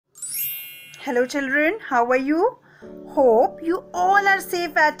Hello children, how are you? Hope you all are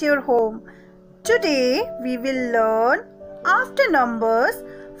safe at your home. Today we will learn after numbers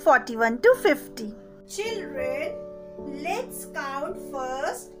 41 to 50. Children, let's count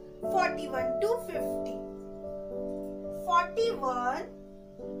first 41 to 50. 41,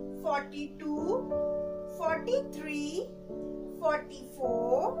 42, 43,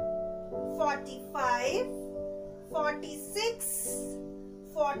 44, 45, 46,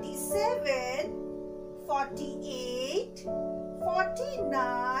 47, 48,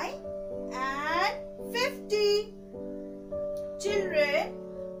 49 and 50. Children,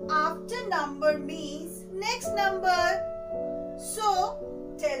 after number means next number. So,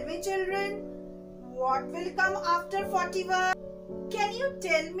 tell me children, what will come after 41? Can you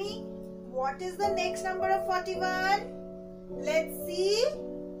tell me what is the next number of 41? Let's see.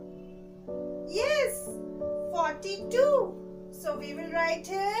 Yes, 42. So we will write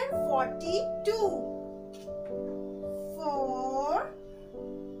here 42. 4,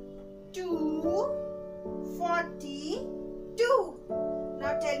 2, 42.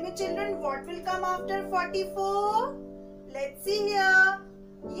 Now tell me children, what will come after 44? Let's see here.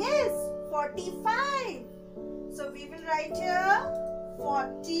 Yes, 45. So we will write here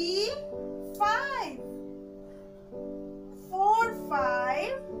 45. 4,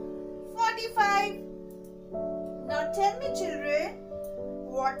 5, 45. Now tell me children,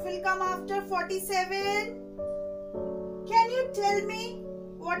 what will come after 47? Can you tell me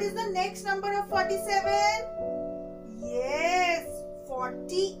what is the next number of 47? Yes,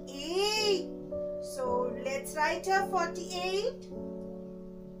 48. So let's write here 48.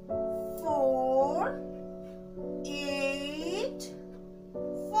 4, 8,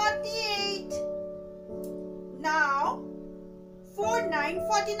 48. Now 4, 9,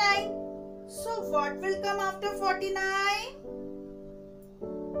 49. So what will come after 49?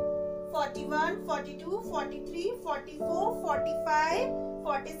 41, 42, 43, 44, 45,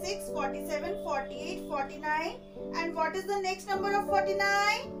 46, 47, 48, 49. And what is the next number of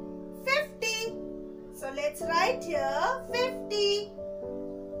 49? 50. So let's write here 50.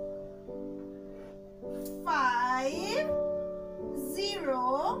 5,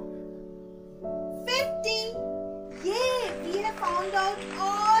 0, 50. Yay! We have found out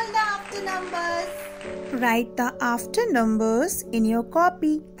all the after numbers. Write the after numbers in your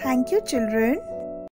copy. Thank you children.